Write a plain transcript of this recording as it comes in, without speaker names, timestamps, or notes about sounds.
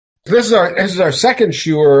So this is our second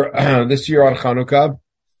shiur this year on Chanukah,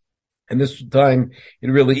 and this time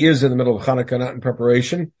it really is in the middle of Chanukah, not in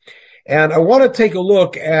preparation. And I want to take a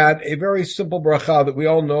look at a very simple bracha that we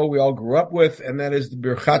all know, we all grew up with, and that is the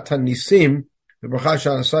Birchat HaNisim, the bracha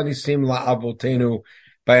Shanasa Nisim LaAvotenu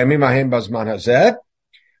Bayamim Hahem Bazman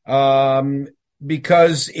Hazeh,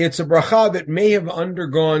 because it's a bracha that may have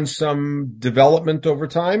undergone some development over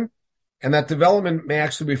time. And that development may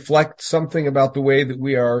actually reflect something about the way that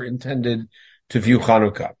we are intended to view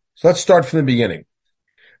Chanukah. So let's start from the beginning.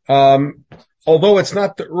 Although it's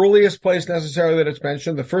not the earliest place necessarily that it's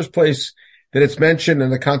mentioned, the first place that it's mentioned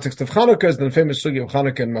in the context of Chanukah is the famous sugya of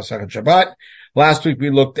Chanukah in Masechet Shabbat. Last week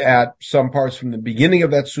we looked at some parts from the beginning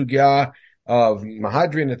of that sugya of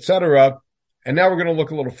Mahadrin, etc. And now we're going to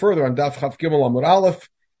look a little further on Daf Chaf Gimel Amud Aleph.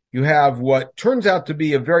 You have what turns out to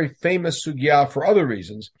be a very famous sugya for other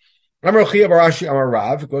reasons. Amar Chia bar Ashi Amar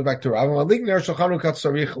Rav, it goes back to Rav.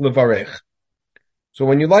 So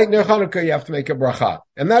when you light Ner Chanukah, you have to make a bracha.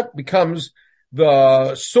 And that becomes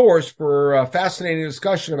the source for a fascinating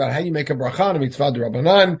discussion about how you make a bracha on a mitzvah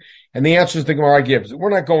d'Rabbanan, and the answers the Gemara gives. We're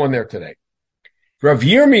not going there today. Rav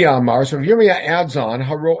Yirmiyah Amar, so Rav Yirmiyah adds on,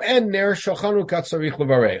 Haro'en Ner Shel Chanukah tzarich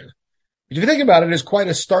levarech. If you think about it, it's quite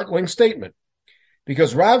a startling statement.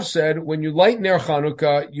 Because Rav said, when you light Ner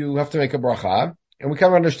Chanukah, you have to make a bracha. And we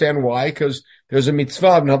kind of understand why, because there's a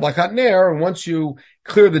mitzvah of Hadlakat Ner, and once you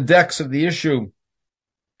clear the decks of the issue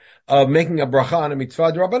of making a bracha on a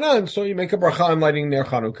mitzvah d'Rabbanan, so you make a bracha on lighting Ner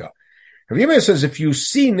Chanukah. Rav Yirmiyah says if you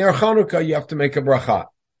see Ner Chanukah, you have to make a bracha.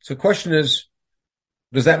 So the question is,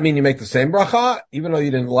 does that mean you make the same bracha, even though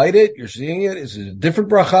you didn't light it, you're seeing it? Is it a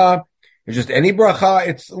different bracha? Is it just any bracha?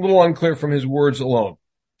 It's a little unclear from his words alone.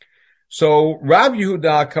 So Rav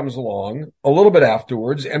Yehuda comes along a little bit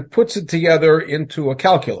afterwards and puts it together into a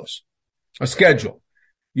calculus, a schedule.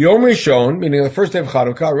 Yom Rishon, meaning the first day of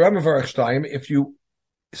Chanukah, Rav Mevarech Shtayim, if you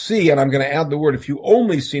see, and I'm going to add the word, if you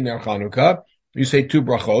only see Ner Chanukah, you say 2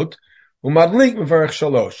 brachot. Umadlik Mevarech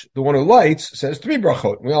Shalosh. The one who lights says 3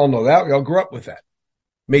 brachot. We all know that. We all grew up with that.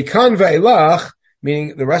 Mekan Ve'elach,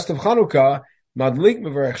 meaning the rest of Chanukah, Madlik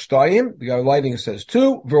Mevarech Shtayim, the guy lighting says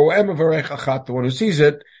 2. Ve'oem Mevarech Achat, the one who sees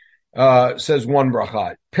it, says 1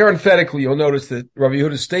 bracha. Parenthetically, you'll notice that Rabbi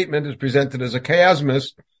Yehuda's statement is presented as a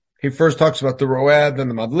chiasmus. He first talks about the ro'eh, then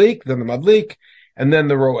the madlik, and then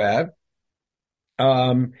the ro'eh.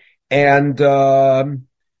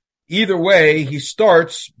 Either way, he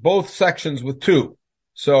starts both sections with 2.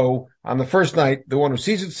 So on the first night, the one who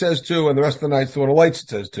sees it says 2, and the rest of the nights, the one who lights it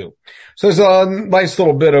says 2. So there's a nice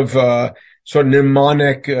little bit of sort of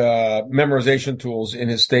mnemonic memorization tools in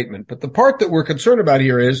his statement. But the part that we're concerned about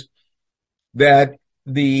here is that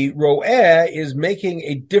the ro'eh is making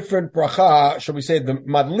a different bracha. Shall we say the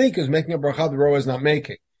madlik is making a bracha the ro'eh is not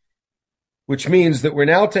making, which means that we're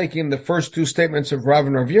now taking the first 2 statements of Rav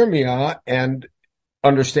and Rav Yirmiyah and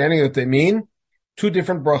understanding that they mean 2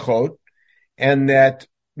 different brachot, and that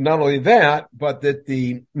not only that, but that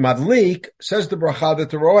the madlik says the bracha that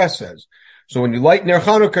the ro'eh says. So when you light Ner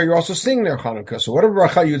Chanukah, you're also singing Ner Chanukah. So whatever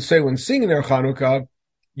bracha you'd say when singing Ner Chanukah,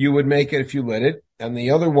 you would make it if you lit it, and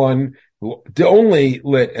the other one who only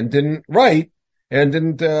lit and didn't write and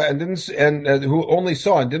who only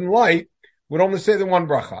saw and didn't light would only say the 1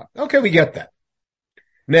 bracha. Okay, we get that.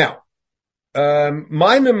 Now,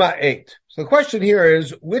 my mima'et. So the question here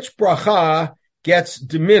is, which bracha gets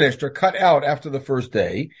diminished or cut out after the first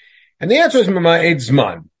day? And the answer is mima'et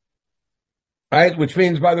zman. Right? Which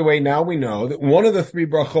means, by the way, now we know that one of the 3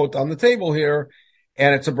 brachot on the table here,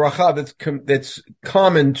 and it's a bracha that's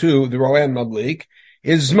common to the ro'eh and madlik,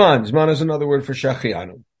 is zman. Zman is another word for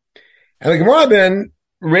shechianu. And the Gemara then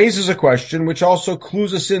raises a question which also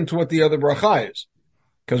clues us into what the other bracha is.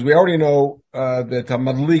 Because we already know that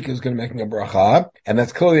madlik is going to be making a bracha, and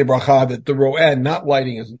that's clearly a bracha that the ro'eh, not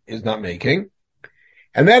lighting, is not making.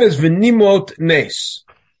 And that is v'nimot nes.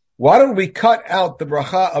 Why don't we cut out the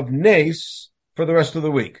bracha of nes for the rest of the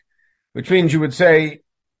week? Which means you would say,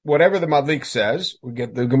 whatever the madlik says, we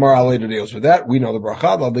get the Gemara later deals with that. We know the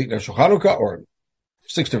bracha, madlik ner shel Chanukah, or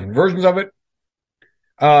 6 different versions of it.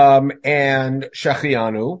 And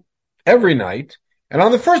shachianu every night. And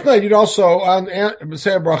on the first night, you'd also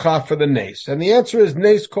say a bracha for the nes. And the answer is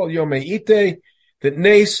nes kol yomei ite, that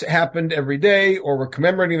nes happened every day, or we're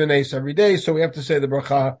commemorating the nes every day, so we have to say the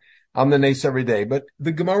bracha on the nes every day. But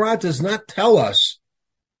the Gemara does not tell us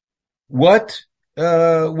what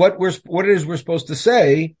it is we're supposed to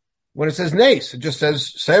say when it says nes. It just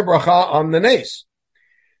says say a bracha on the nes.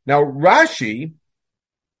 Now Rashi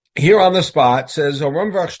here on the spot says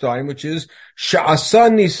Oram Varchstein, which is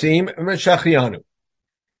Sha'asa Nisim Shachianu.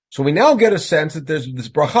 So we now get a sense that there's this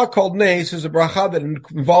bracha called Nes is a bracha that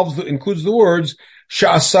includes the words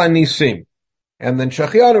Sha'asa Nisim. And then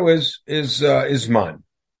Shechianu is Man.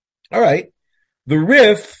 All right. The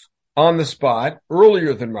Rif on the spot,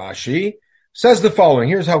 earlier than Rashi, says the following.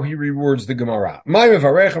 Here's how he rewords the Gemara. Now,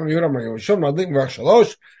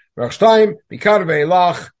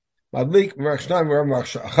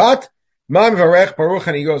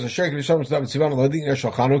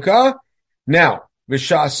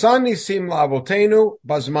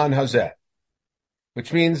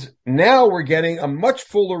 which means now we're getting a much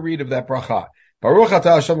fuller read of that bracha. Baruch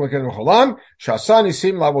atah Hashem Elokeinu Cholam, Sha'asa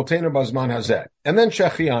Nisim La'avotenu Bazman Hazeh. And then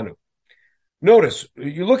Shechianu. Notice,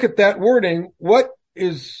 you look at that wording, what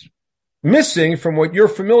is missing from what you're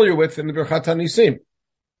familiar with in the Birchat HaNisim?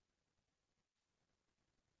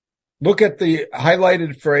 Look at the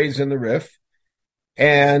highlighted phrase in the Rif,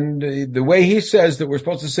 and the way he says that we're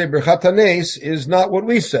supposed to say Birchat HaNes is not what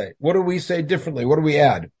we say. What do we say differently? What do we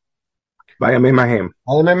add? Bayamim Mahim.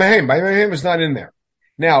 Bayamim Mahim is not in there.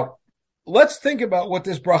 Now, let's think about what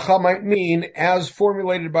this bracha might mean as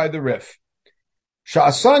formulated by the Rif.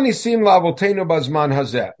 Sha'asa nisim la'avotenu bazman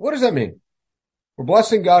hazeh. What does that mean? We're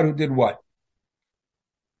blessing God who did what?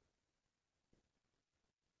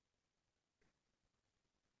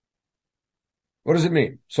 What does it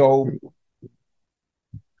mean? So,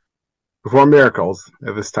 perform miracles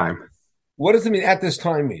at this time. What does it mean at this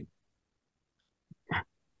time mean?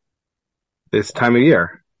 This time of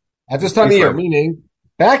year. At this time of year, meaning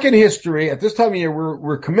back in history, at this time of year,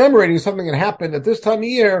 we're commemorating something that happened at this time of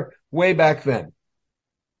year way back then.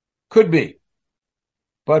 Could be.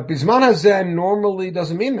 But Bizman Hazeh normally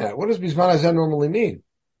doesn't mean that. What does Bizman Hazeh normally mean?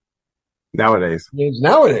 Nowadays. It means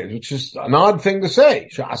nowadays, which is an odd thing to say.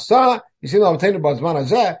 Sha'asa, you see, Bizman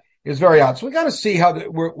Hazeh is very odd. So we got to see how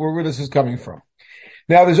where this is coming from.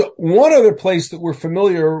 Now, there's one other place that we're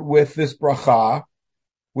familiar with this bracha,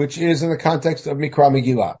 which is in the context of Mikra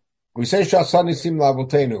Megillah. We say Sha'asa Nisim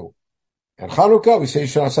La'avotenu. And Chanukah, we say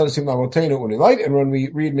Sha'asa Nisim La'avotenu when we light, and when we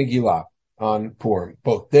read Megillah on Purim,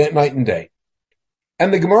 both night and day.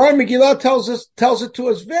 And the Gemara in Megillah tells it to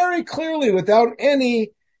us very clearly without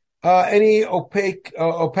any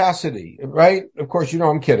opacity, right? Of course,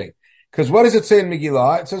 I'm kidding. Because what does it say in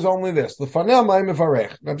Megillah? It says only this. L'fanei ma'im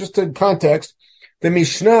mevarech. Now, just in context, the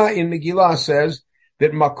Mishnah in Megillah says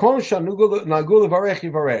that makom shanagul levarech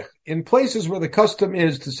yivarech. In places where the custom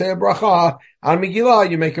is to say a bracha, on Megillah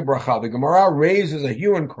you make a bracha. The Gemara raises a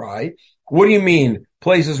hue and cry. What do you mean,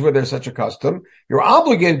 places where there's such a custom? You're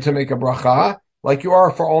obligated to make a bracha, like you are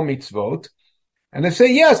for all mitzvot. And they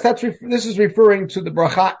say, yes, this is referring to the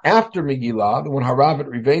bracha after Megillah, the one haravet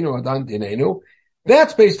rivenu adan dinenu.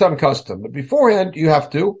 That's based on custom. But beforehand, you have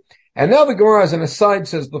to. And now the Gemara, as an aside,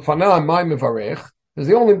 says, L'fanei ma'im mevarech. There's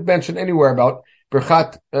the only mention anywhere about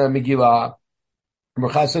Birchat Megillah.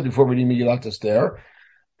 Bracha said before reading Megillat Esther,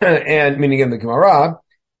 and meaning in the Gemara.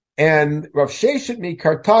 And Rav Sheshet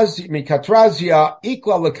mikatrazia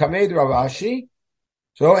ikla lekamed Rav Ashi.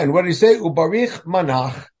 So, and what did he say? Ubarich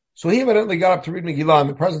manach. So he evidently got up to read Megillah in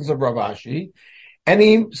the presence of Rav Ashi, and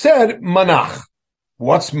he said manach.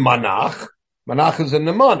 What's manach? Manach is a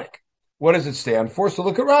mnemonic. What does it stand for? So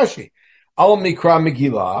look at Rashi. Al mikra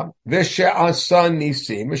Megillah v'she'asa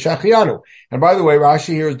nisim v'shachianu. And by the way,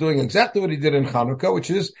 Rashi here is doing exactly what he did in Chanukah,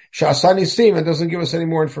 which is she'asa nisim, and doesn't give us any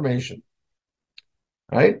more information.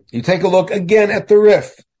 Right? You take a look again at the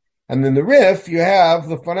Rif. And in the Rif, you have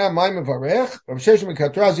the L'fanei ma'im mevarech, Rav Sheshet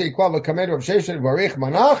mikatrazia ikla l'kamed Rav Sheshet varich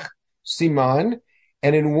manach, siman.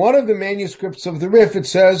 And in one of the manuscripts of the Rif, it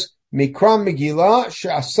says, Mikra Megillah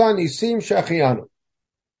she'asa nisim she'achianu.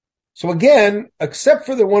 So again, except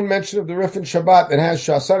for the one mention of the Rif in Shabbat that has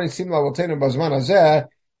she'asa nisim la'avotenu bazman hazeh,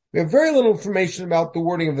 we have very little information about the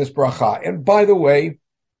wording of this bracha. And by the way,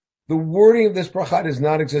 the wording of this bracha does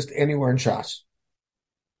not exist anywhere in Shas.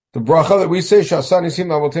 The bracha that we say, Sha'asa nisim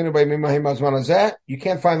la'avotenu bayamim mahim bazman hazeh, you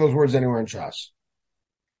can't find those words anywhere in Shas.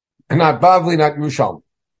 And not Bavli, not Yerushalmi.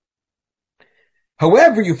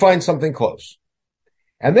 However, you find something close.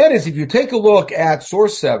 And that is, if you take a look at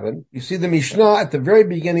source 7, you see the Mishnah at the very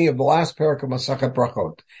beginning of the last parak of Masachet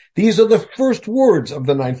Brachot. These are the first words of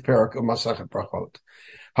the 9th parak of Masachet Brachot.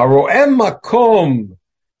 Haro'em makom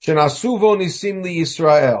shenasuvo nisim li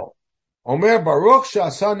Yisrael. Omer Baruch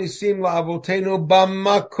she'asa nisim la'avotenu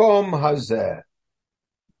b'makom hazeh.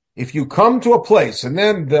 If you come to a place, and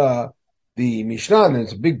then the Mishnah, and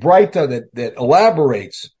there's a big breita that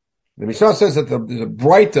elaborates. The Mishnah says that there's a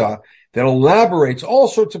breita that elaborates all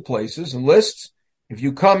sorts of places and lists. If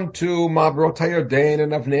you come to Mabrot HaYarden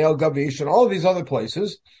and Avnei El-Gavish and all of these other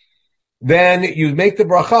places, then you make the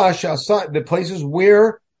bracha, the places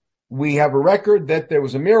where we have a record that there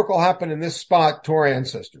was a miracle happen in this spot to our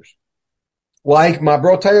ancestors. Like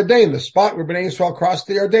Mabrot HaYarden, the spot where Bnei Yisrael crossed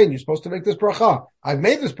the Yarden. You're supposed to make this bracha. I've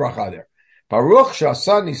made this bracha there. Baruch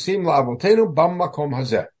she'asa nisim la'avotenu bam makom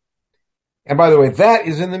hazeh. And by the way, that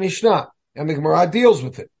is in the Mishnah, and the Gemara deals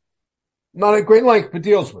with it. Not at great length, but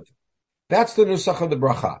deals with it. That's the nusach of the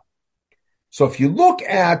bracha. So if you look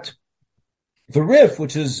at the Rif,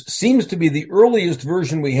 which seems to be the earliest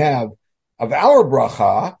version we have of our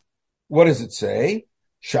bracha, what does it say?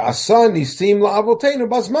 She'asa nisim la'avotenu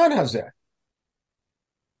bazman hazeh.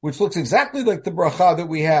 Which looks exactly like the bracha that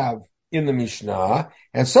we have in the Mishnah,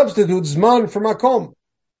 and substitutes zman for makom.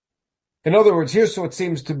 In other words, here's what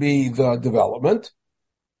seems to be the development,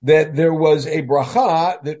 that there was a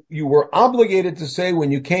bracha that you were obligated to say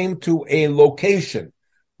when you came to a location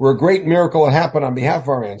where a great miracle had happened on behalf of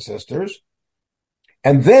our ancestors.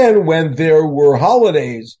 And then when there were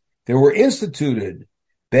holidays that were instituted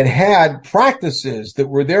that had practices that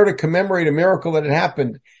were there to commemorate a miracle that had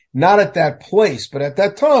happened, not at that place, but at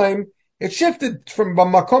that time, it shifted from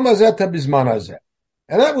makom hazeh to bizman hazeh.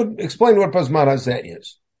 And that would explain what bizman hazeh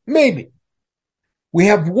is. Maybe. We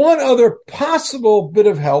have one other possible bit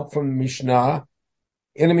of help from the Mishnah,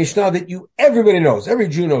 in a Mishnah that everybody knows. Every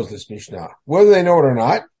Jew knows this Mishnah, whether they know it or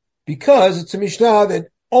not, because it's a Mishnah that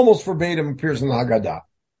almost verbatim appears in the Haggadah.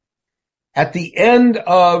 At the end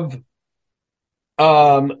of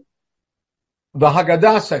the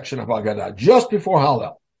Haggadah section of Haggadah, just before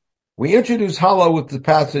Hallel, we introduce Hallel with the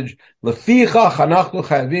passage, Leficha chanachnu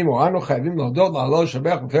chayavim, or anu chayavim lahodot la'alol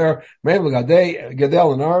shabech v'fer me'em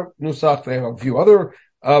l'gadel in our nusach. They have a few other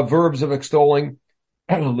verbs of extolling.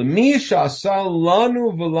 L'mi sha'asa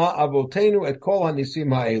lanu v'la avotenu et kol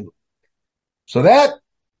hanisim ha'elu. So that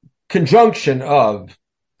conjunction of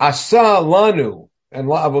asa lanu and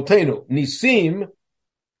la avotenu, nisim,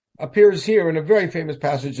 appears here in a very famous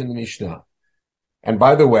passage in the Mishnah. And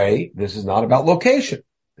by the way, this is not about location.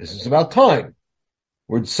 This is about time.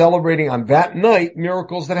 We're celebrating on that night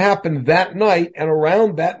miracles that happened that night and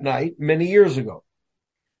around that night many years ago.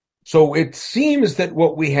 So it seems that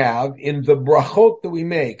what we have in the brachot that we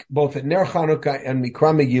make, both at Ner Chanukah and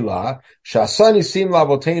Mikra Megillah, Sha'asa nisim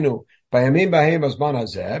la'avotenu bayamim bahem bazman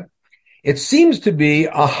hazeh, it seems to be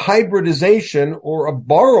a hybridization or a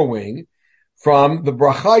borrowing from the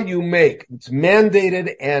bracha you make. It's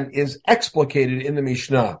mandated and is explicated in the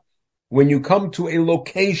Mishnah. When you come to a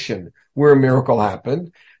location where a miracle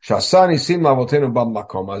happened,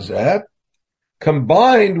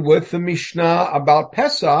 combined with the Mishnah about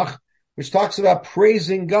Pesach, which talks about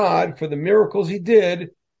praising God for the miracles he did,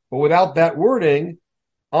 but without that wording,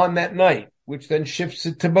 on that night, which then shifts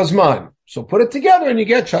it to Bazman. So put it together and you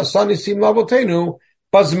get Shasanisim Lavotenu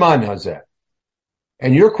Bazman Hazeh.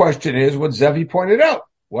 And your question is what Zevi pointed out.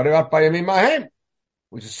 What about Bayamim Mahem?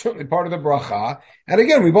 Which is certainly part of the bracha. And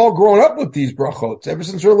again, we've all grown up with these brachot ever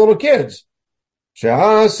since we were little kids.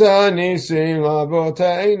 Imagine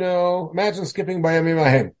skipping Bayamim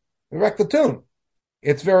Mahem. Wreck the tune.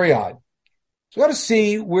 It's very odd. So we got to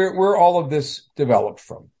see where all of this developed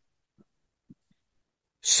from.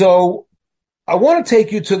 So I want to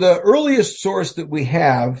take you to the earliest source that we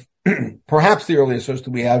have, perhaps the earliest source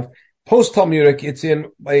that we have, post-Talmudic. It's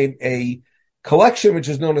in a collection which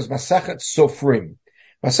is known as Masechet Sofrim.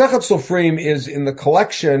 Masechet Sofrim is in the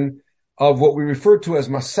collection of what we refer to as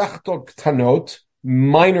Masechtot Tanot,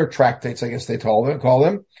 minor tractates, I guess they call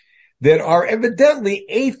them, that are evidently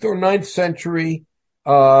 8th or 9th century,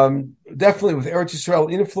 definitely with Eretz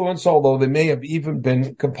Yisrael influence, although they may have even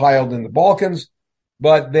been compiled in the Balkans,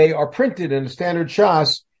 but they are printed in a standard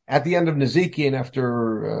Shas at the end of Nezikin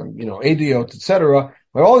after, Ediot, etc.,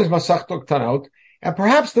 by all these Masechtot Tanot, and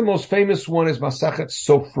perhaps the most famous one is Masechet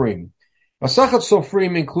Sofrim. Masechet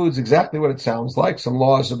Sofrim includes exactly what it sounds like, some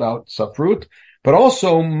laws about Safrut, but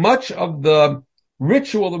also much of the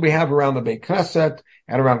ritual that we have around the Beit Knesset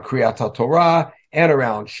and around Kriyat HaTorah and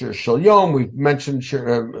around Shir Shel Yom. We've mentioned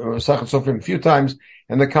Masechet Sofrim a few times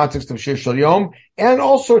in the context of Shir Shel Yom, and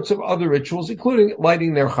all sorts of other rituals, including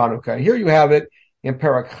lighting Ner Chanukah. Here you have it in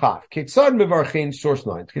Perek Chaf. Ketzad Mevarchin, source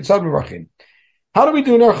 9. Ketzad Mevarchin. How do we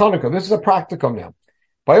do Ner Chanukah? This is a practicum now.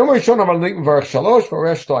 Biom Rishon Hamalik Mevarch Shalosh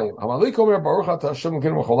Varesh Toyim. Hamalik Omer Baruch Ata Hashem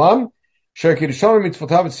Elokeinu B'cholam Sher Kiddushanu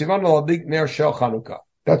Mitzvotav Tzivanu Ladik Ner Shel Chanukah.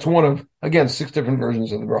 That's one of, again, 6 different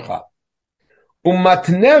versions of the bracha.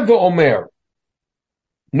 Umatneh ve'omer.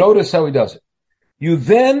 Notice how he does it. You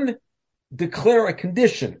then declare a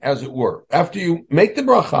condition, as it were. After you make the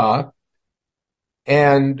bracha,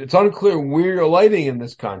 and it's unclear where you're lighting in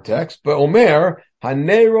this context, but Omer,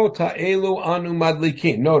 Hanero ta'elu anu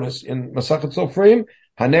madlikin. Notice, in Masechet Sofrim,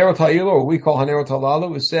 Hanero ta'elu, or we call Hanero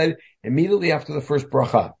ta'lalu, is said immediately after the first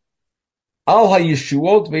bracha. Al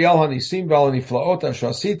hayeshuot ve'al hanisim ve'al haniflaot asher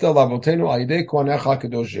asita lavotenu al yedei kohanecha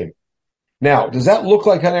kadoshim. Now, does that look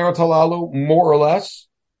like Hanerot Halalu more or less?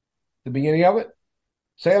 The beginning of it?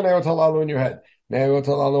 Say Hanerot Halalu in your head. Hanerot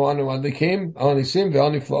Halalu anu adlikim al hanisim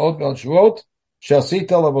ve'al haniflaot ve'al shuot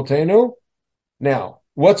shasita lavotenu. Now,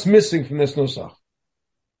 what's missing from this nusach?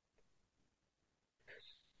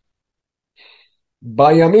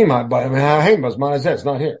 Bayamim, it's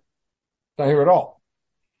not here. It's not here at all.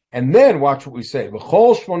 And then watch what we say.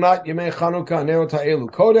 V'chol shmonat yemei Chanukah nerot ha'elu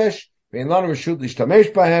kodesh ve'en lanu reshut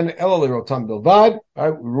lishtamesh bahen ela lirotam bilvad.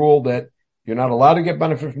 We ruled that you're not allowed to get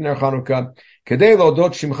benefit from Ner Chanukah. Kedei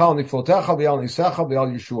lodot shimcha al niflotecha ve'al nisecha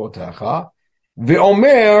ve'al yeshuotecha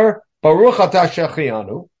ve'omer baruch atah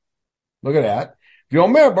shechianu. Look at that.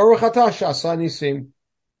 Ve'omer baruch atah she'asa nisim.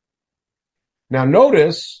 Now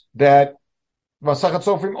notice that Masachat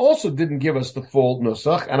Sofrim also didn't give us the full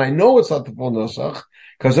nusach, and I know it's not the full nusach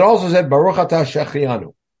because it also said Baruch Atah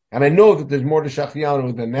Shechianu, and I know that there's more to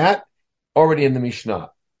Shechianu than that already in the Mishnah.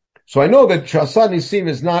 So I know that Shasa Nisim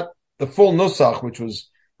is not the full nusach, which was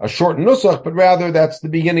a short nusach, but rather that's the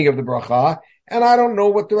beginning of the bracha, and I don't know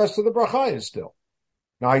what the rest of the bracha is still.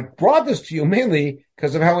 Now I brought this to you mainly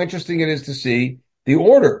because of how interesting it is to see the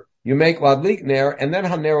order. You make Ladlik Ner, and then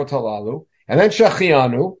Hanerot Halalu, and then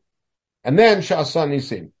Shechianu, and then Sha'asa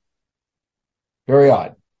Nisim. Very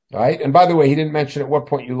odd, right? And by the way, he didn't mention at what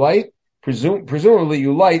point you light. Presumably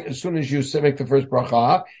you light as soon as you make the first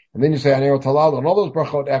bracha, and then you say Hanerot Halalu, and all those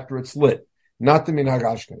brachot after it's lit, not the Minhag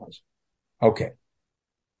Ashkenaz. Okay.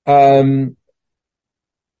 The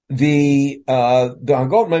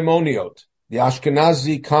Angot Maimoniot, the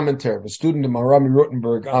Ashkenazi commentary of a student of Marami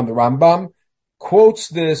Rutenberg on the Rambam, quotes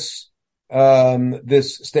this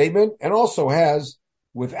statement, and also has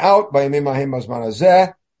without Bayamim Ha'hem Bazman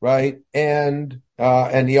Hazeh, right? And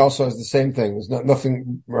he also has the same thing. There's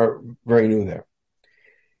nothing very new there.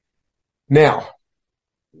 Now,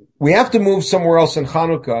 we have to move somewhere else in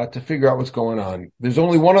Chanukah to figure out what's going on. There's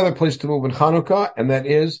only one other place to move in Chanukah, and that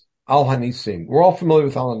is Al Hanisim. We're all familiar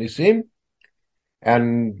with Al Hanisim,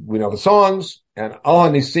 and we know the songs, and Al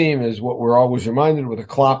Hanisim is what we're always reminded with a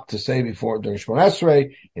klap to say before during Shemon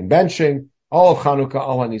Esrei, in benching. All of Chanukah,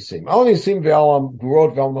 Al Hanisim. Al Hanisim ve'al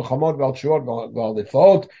Gurot ve'al Melchamot ve'al Shuot ve'al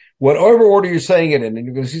Niflaot. Whatever order you're saying it in, and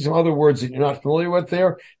you're going to see some other words that you're not familiar with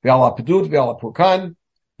there. Ve'al HaPedut ve'al HaPurkan.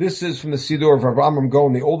 This is from the Siddur of Rav Amram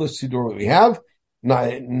Gaon, the oldest Siddur that we have,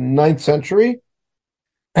 9th century.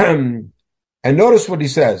 And notice what he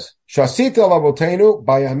says. Shasita lavotenu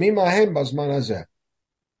bayamim hahem bazman hazeh.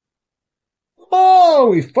 Oh,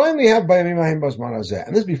 we finally have bayamim hahem bazman hazeh.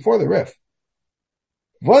 And this is before the Rif.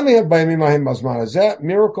 Finally have bayamim hahem bazman hazeh,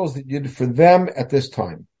 miracles that you did for them at this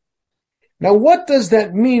time. Now, what does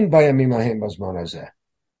that mean, bayamim hahem bazman hazeh?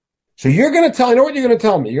 So you're going to I know what you're going to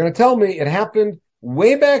tell me. You're going to tell me it happened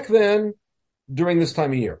way back then during this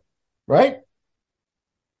time of year, right?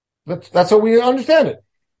 That's how we understand it.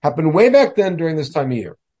 Happened way back then during this time of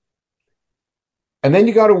year. And then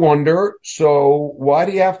you got to wonder, so why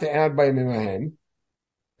do you have to add bayamim hahem?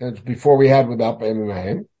 It's before we had without bayamim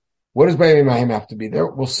hahem. What does bayamim hahem have to be there?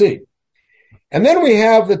 We'll see. And then we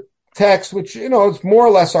have the text, which, it's more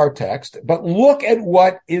or less our text, but look at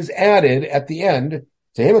what is added at the end.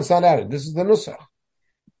 To him, it's not added. This is the nusach.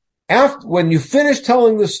 When you finish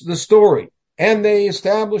telling the story, and they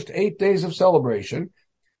established 8 days of celebration,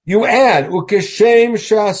 you add, ukeshem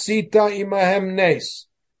shasita imahem nes,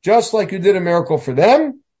 just like you did a miracle for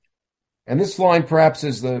them. And this line perhaps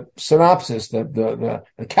is the synopsis, the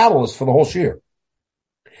catalyst for the whole shir.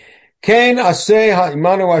 Kain aseh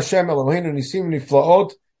ha'imanu Hashem Eloheinu nisim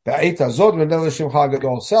niflaot ba'et hazot v'nedel shimcha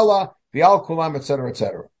gadol sela v'al kulam, etc.,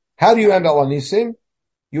 etc. How do you end al anisim?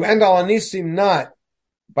 You end al anisim not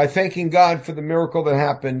by thanking God for the miracle that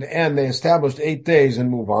happened and they established 8 days and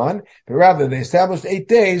move on, but rather they established 8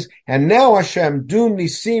 days and now Hashem do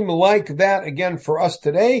nisim like that again for us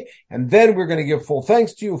today, and then we're going to give full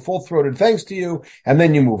thanks to you, full-throated thanks to you, and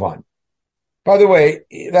then you move on. By the way,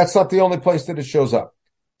 that's not the only place that it shows up.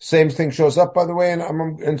 Same thing shows up, by the way,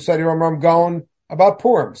 in Seder Amram Gaon about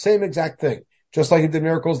Purim. Same exact thing. Just like you did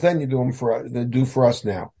miracles then, you do for us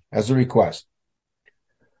now as a request.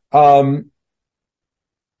 By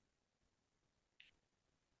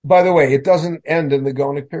the way, it doesn't end in the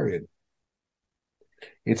Gaonic period.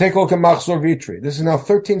 You take a look at Machzor Vitri. This is now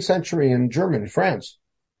 13th century in Germany, France.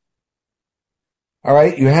 All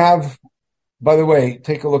right, you have, by the way,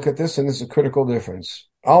 take a look at this, and this is a critical difference.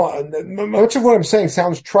 Much of what I'm saying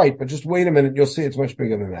sounds trite, but just wait a minute, you'll see it's much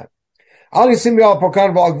bigger than that. And notice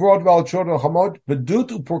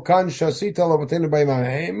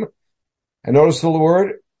the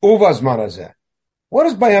word, uvazman hazeh. What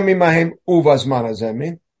does Bayamim Mahem Uvazman Hazeh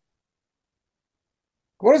mean?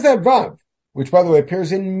 What is that vav? Which, by the way,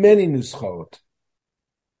 appears in many nuschot.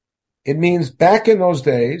 It means back in those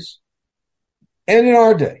days and in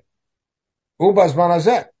our day. Uvazman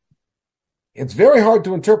Hazeh. It's very hard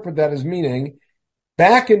to interpret that as meaning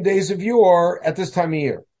back in days of yore at this time of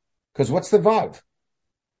year. Because what's the vav?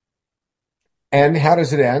 And how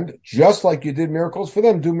does it end? Just like you did miracles for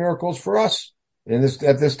them, do miracles for us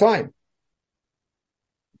at this time.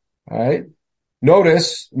 All right.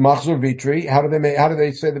 Notice Machzor Vitri. How do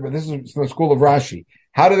they say this is from the school of Rashi.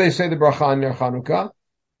 How do they say the bracha on Ner Chanukah?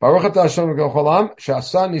 Baruch atah Hashem Elokeinu Cholam,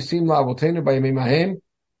 she'asa nisim la'avoteinu b'yamim hahem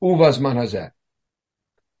uvazman hazeh.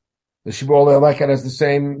 The Shibur Le'aleket has the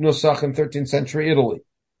same nusach in 13th century Italy.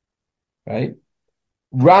 Right?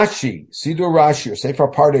 Rashi, Sidur Rashi, or Sefer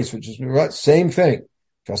Pardes, which is same thing.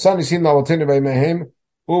 She'asa nisim la'avoteinu b'yamim hahem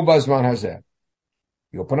uvazman hazeh.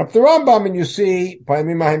 You open up the Rambam and you see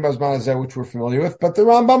B'yamim hahem b'zman hazeh, which we're familiar with, but the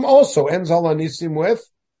Rambam also ends Al Nisim with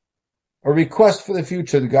a request for the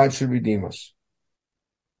future that God should redeem us.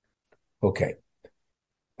 Okay.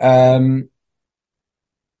 So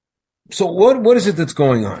what is it that's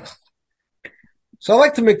going on? So I'd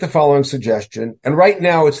like to make the following suggestion, and right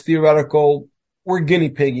now it's theoretical. We're guinea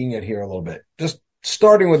pigging it here a little bit, just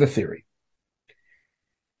starting with a theory.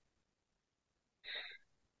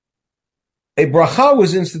 A bracha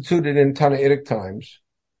was instituted in Tannaitic times,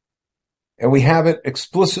 and we have it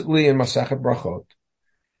explicitly in Masechet Brachot,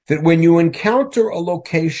 that when you encounter a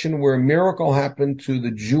location where a miracle happened to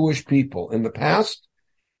the Jewish people in the past,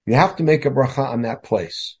 you have to make a bracha on that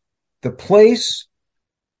place. The place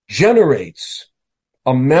generates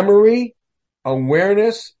a memory,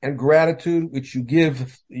 awareness, and gratitude which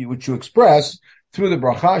you express through the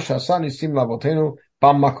bracha she'asa nisim la'avoteinu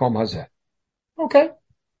b'makom hazeh. Okay.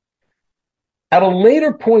 At a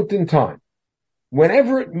later point in time,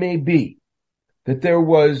 whenever it may be that there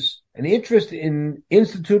was an interest in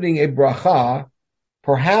instituting a bracha,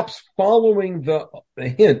 perhaps following the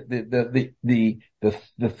hint,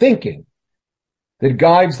 the thinking that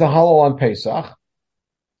guides the Hallel on Pesach,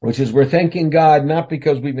 which is we're thanking God not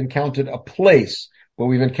because we've encountered a place, but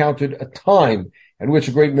we've encountered a time at which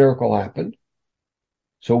a great miracle happened.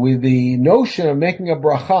 So with the notion of making a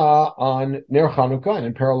bracha on Ner Chanukah, and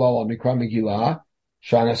in parallel on Mikra Megillah,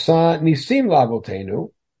 Shanasa Nisim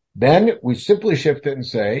La'avoteinu, then we simply shift it and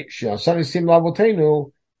say, Shanasa Nisim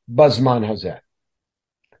La'avoteinu Bazman Hazeh.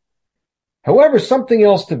 However, something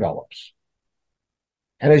else develops.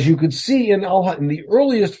 And as you could see in the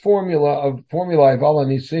earliest formula of Al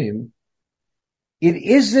Nisim, it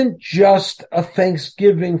isn't just a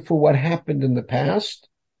thanksgiving for what happened in the past.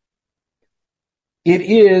 It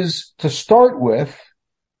is, to start with,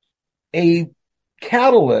 a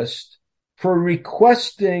catalyst for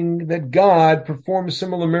requesting that God perform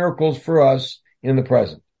similar miracles for us in the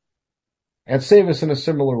present and save us in a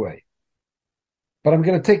similar way. But I'm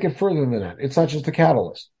going to take it further than that. It's not just a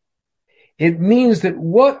catalyst. It means that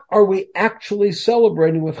what are we actually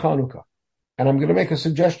celebrating with Chanukah? And I'm going to make a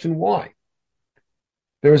suggestion why.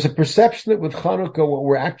 There is a perception that with Chanukah, what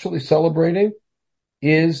we're actually celebrating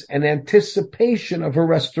is an anticipation of a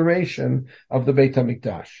restoration of the Beit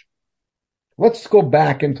HaMikdash. Let's go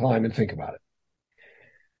back in time and think about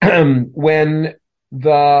it. When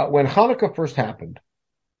Hanukkah first happened,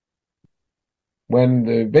 when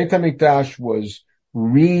the Beit HaMikdash was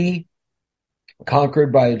reconquered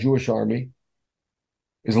by a Jewish army,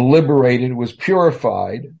 is liberated, was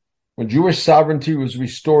purified, when Jewish sovereignty was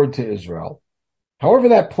restored to Israel, however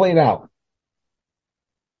that played out,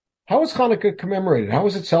 how is Hanukkah commemorated? How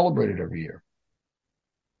is it celebrated every year?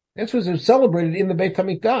 This was celebrated in the Beit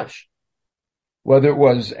HaMikdash. Whether it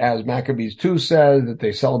was, as Maccabees 2 says, that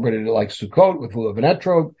they celebrated it like Sukkot with lulav and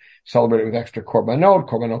etrog, celebrated with extra korbanot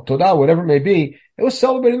todah, whatever it may be, it was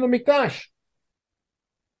celebrated in the Mikdash.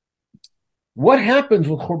 What happens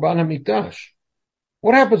with Churban HaMikdash?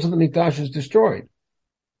 What happens when the Mikdash is destroyed?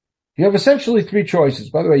 You have essentially three choices.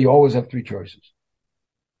 By the way, you always have three choices.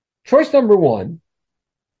 Choice number one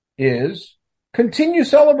is continue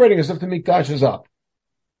celebrating as if the Mikdash is up.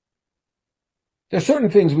 There's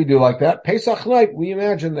certain things we do like that. Pesach night, we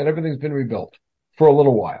imagine that everything's been rebuilt for a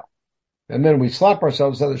little while. And then we slap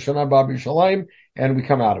ourselves at the Shana Bab Yishalayim and we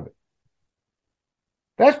come out of it.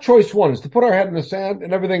 That's choice one, is to put our head in the sand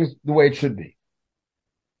and everything's the way it should be.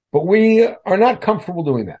 But we are not comfortable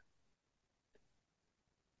doing that.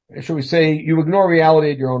 Shall we say, you ignore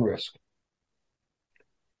reality at your own risk.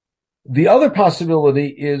 The other possibility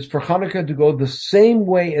is for Hanukkah to go the same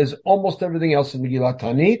way as almost everything else in Megillat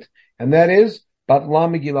Tanit, and that is Batla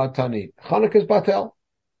Megillat Tanit. Hanukkah is Batel.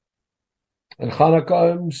 And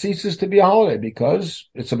Hanukkah ceases to be a holiday because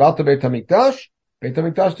it's about the Beit HaMikdash. Beit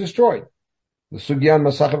HaMikdash destroyed. The Sugyan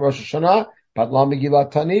Masachet Rosh Hashanah, Batla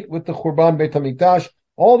Megillat Tanit, with the Churban Beit HaMikdash.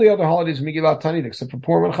 All the other holidays, Megillat Tanit, except for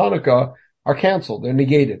Purim and Hanukkah, are canceled. They're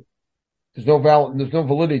negated. There's no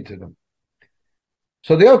validity to them.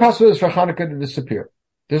 So the other possibility is for Hanukkah to disappear.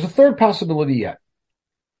 There's a third possibility yet,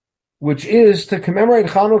 which is to commemorate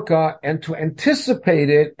Hanukkah and to anticipate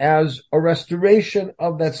it as a restoration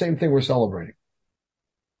of that same thing we're celebrating.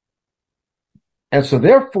 And so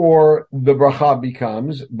therefore, the bracha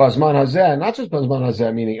becomes Bazman Hazeh, not just Bazman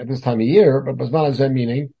Hazeh meaning at this time of year, but Bazman Hazeh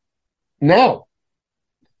meaning now.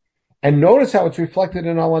 And notice how it's reflected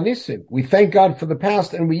in Al Nisim. We thank God for the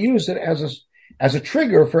past and we use it as a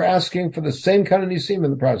trigger for asking for the same kind of Nisim in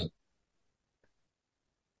the present.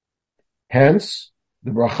 Hence, the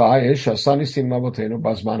bracha is Shasa Nisim Lavotenu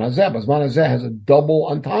Bazman Hazeh. Bazman Hazeh has a double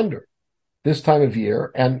entendre this time of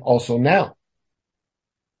year and also now.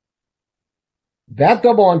 That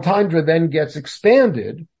double entendre then gets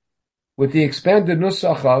expanded with the expanded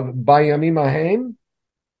nusach of Bayamim Ahem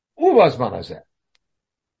Uvazman Hazeh.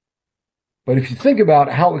 But if you think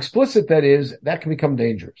about how explicit that is, that can become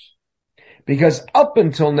dangerous. Because up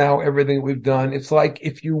until now, everything we've done, it's like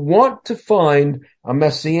if you want to find a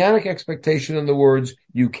messianic expectation in the words,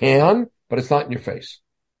 you can, but it's not in your face.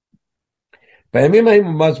 Bayamim Ahem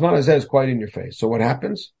Uvazman Hazeh is quite in your face. So what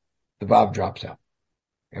happens? The Vav drops out.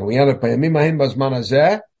 And we end up Bayamim Ahem Bazman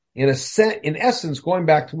Hazeh, in essence, going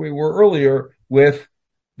back to where we were earlier with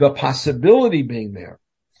the possibility being there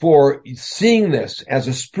for seeing this as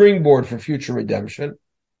a springboard for future redemption.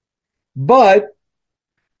 But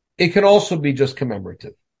it can also be just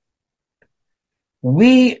commemorative. I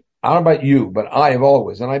don't know about you, but I have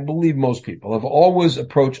always, and I believe most people, have always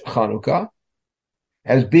approached Chanukah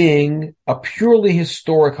as being a purely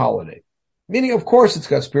historic holiday. Meaning, of course, it's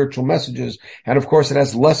got spiritual messages, and of course, it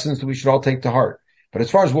has lessons that we should all take to heart. But as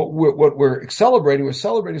far as what we're celebrating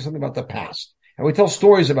something about the past, and we tell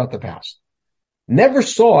stories about the past. Never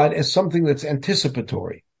saw it as something that's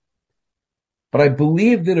anticipatory, but I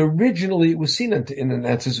believe that originally it was seen in an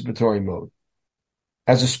anticipatory mode,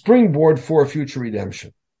 as a springboard for a future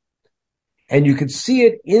redemption. And you can see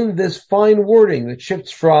it in this fine wording that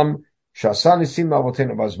shifts from Shasa Nisim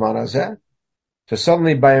Lavotenu Bazman Hazeh to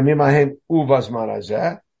suddenly Bayamim Ahem Uvazman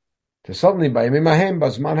Hazeh, to suddenly Bayamim Ahem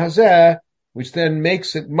Bazman Hazeh, which then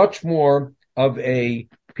makes it much more of a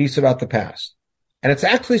piece about the past. And it's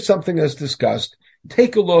actually something that's discussed.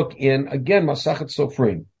 Take a look in, again, Masachet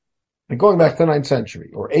Sofrim, and going back to the 9th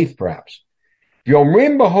century, or 8th perhaps.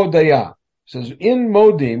 Yomrim B'hodaya says, in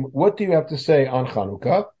Modim, what do you have to say on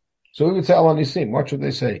Chanukah? So we would say Al Nisim. What should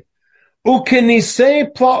they say?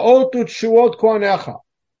 Ukenisei plaot u'tshuot kohanecha.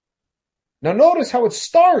 Now notice how it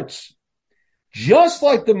starts. Just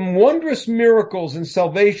like the wondrous miracles and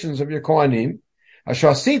salvations of your Kohanim, that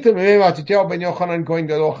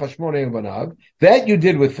you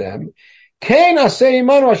did with them.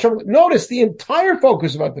 Notice the entire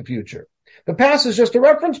focus about the future. The past is just a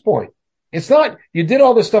reference point. It's not, you did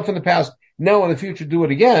all this stuff in the past, now in the future do it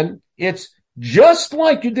again. It's just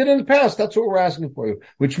like you did in the past. That's what we're asking for you,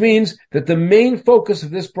 which means that the main focus of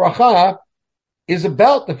this bracha is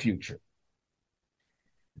about the future.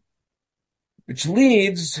 Which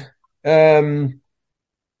leads the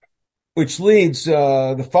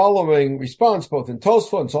following response, both in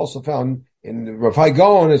Tosfot, and it's also found in Rav Hai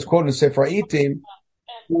Gaon, it's quoted in Sefer Itim,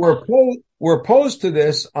 were opposed to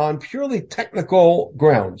this on purely technical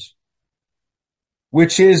grounds,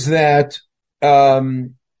 which is that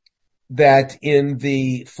that in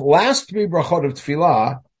the last 3 brachot of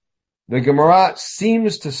Tefillah, the Gemara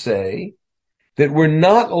seems to say that we're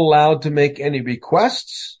not allowed to make any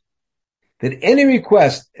requests. That any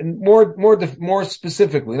request, and more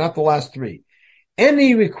specifically, not the last 3,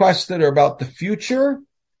 any requests that are about the future,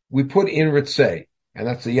 we put in Ritzei. And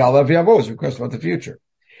that's the Ya'alev Yavo's request about the future.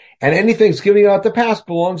 And anything that's giving out the past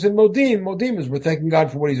belongs in Modim. Modim is we're thanking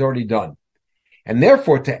God for what he's already done. And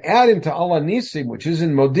therefore, to add into Al Nisim, which is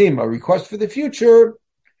in Modim, a request for the future,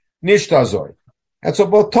 Nishtazor. And so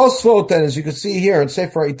both Tosfot, and as you can see here in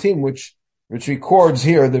Sefer Itim, which records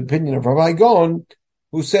here the opinion of Rabbi Gon,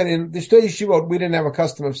 who said in the Shtei Yeshivot, we didn't have a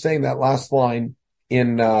custom of saying that last line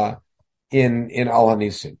in Al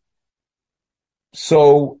Hanisim.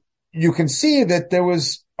 So you can see that there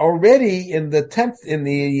was already in the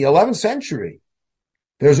 11th century,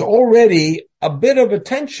 there's already a bit of a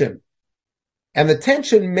tension. And the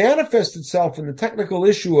tension manifests itself in the technical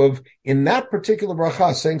issue of, in that particular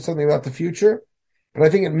bracha, saying something about the future. But I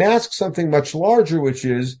think it masks something much larger, which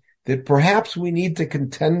is that perhaps we need to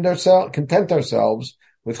content ourselves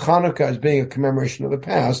with Hanukkah as being a commemoration of the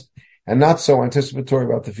past, and not so anticipatory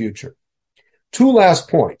about the future. Two last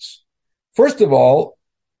points. First of all,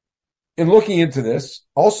 in looking into this,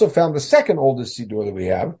 also found the second oldest Siddur that we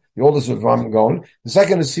have, the oldest of Ram Gaon. The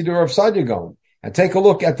second is Siddur of Sadia Gaon. And take a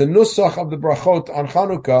look at the Nusach of the Brachot on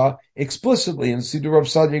Chanukah explicitly in Siddur of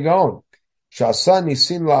Sadia Gaon. Sha'asa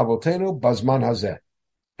nisin la'avotenu bazman hazeh.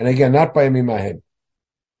 And again, not by Amimahem.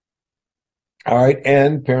 All right,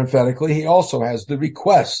 and parenthetically, he also has the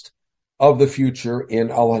request of the future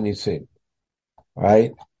in Al HaNisim. All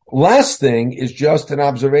right. Last thing is just an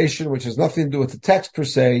observation which has nothing to do with the text per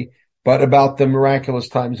se, but about the miraculous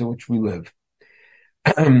times in which we live.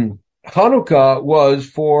 Hanukkah was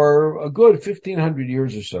for a good 1,500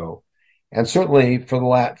 years or so, and certainly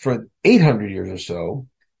for 800 years or so,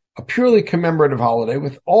 a purely commemorative holiday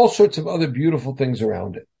with all sorts of other beautiful things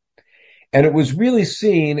around it. And it was really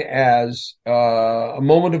seen as a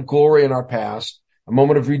moment of glory in our past, a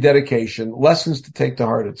moment of rededication, lessons to take to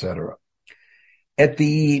heart, etc. At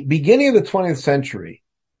the beginning of the 20th century,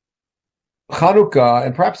 Chanukah,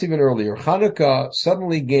 and perhaps even earlier, Chanukah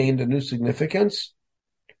suddenly gained a new significance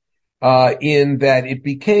in that it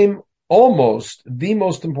became almost the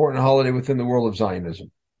most important holiday within the world of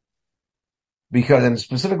Zionism, and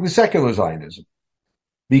specifically secular Zionism.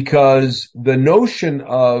 Because the notion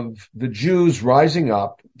of the Jews rising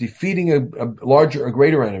up, defeating a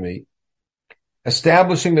greater enemy,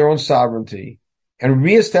 establishing their own sovereignty, and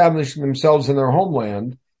reestablishing themselves in their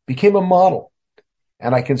homeland became a model.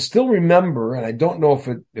 And I can still remember, and I don't know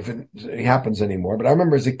if it happens anymore, but I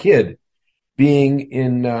remember as a kid being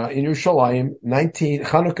in Yerushalayim,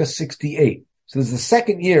 Chanukah 68. So this is the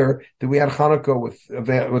second year that we had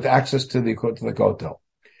Chanukah with access to the Kotel.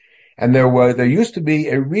 And there used to be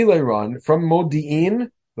a relay run from Modi'in,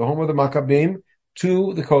 the home of the Maccabim,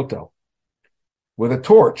 to the Kotel with a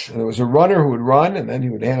torch. And there was a runner who would run, and then he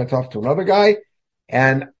would hand it off to another guy.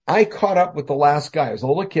 And I caught up with the last guy. I was a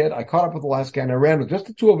little kid. I caught up with the last guy, and I ran with just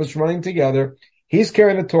the two of us running together. He's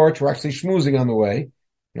carrying the torch. We're actually schmoozing on the way.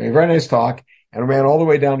 Very nice talk. And ran all the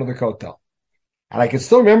way down to the Kotel. And I can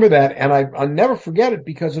still remember that, and I'll never forget it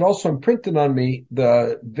because it also imprinted on me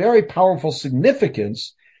the very powerful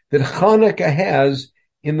significance that Hanukkah has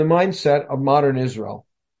in the mindset of modern Israel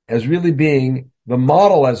as really being the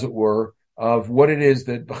model, as it were, of what it is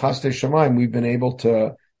that B'chastei Shamayim we've been able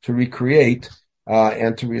to recreate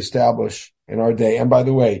and to reestablish in our day. And by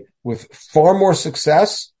the way, with far more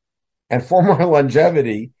success and far more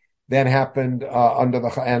longevity than happened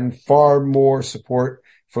and far more support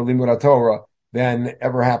for Limud Torah than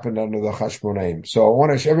ever happened under the Chashmonaim. So I want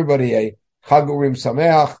to wish everybody a Chag Urim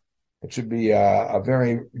Sameach. It should be a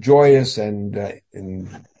very joyous and filled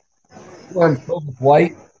with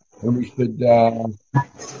light, and we should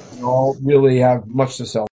all really have much to celebrate.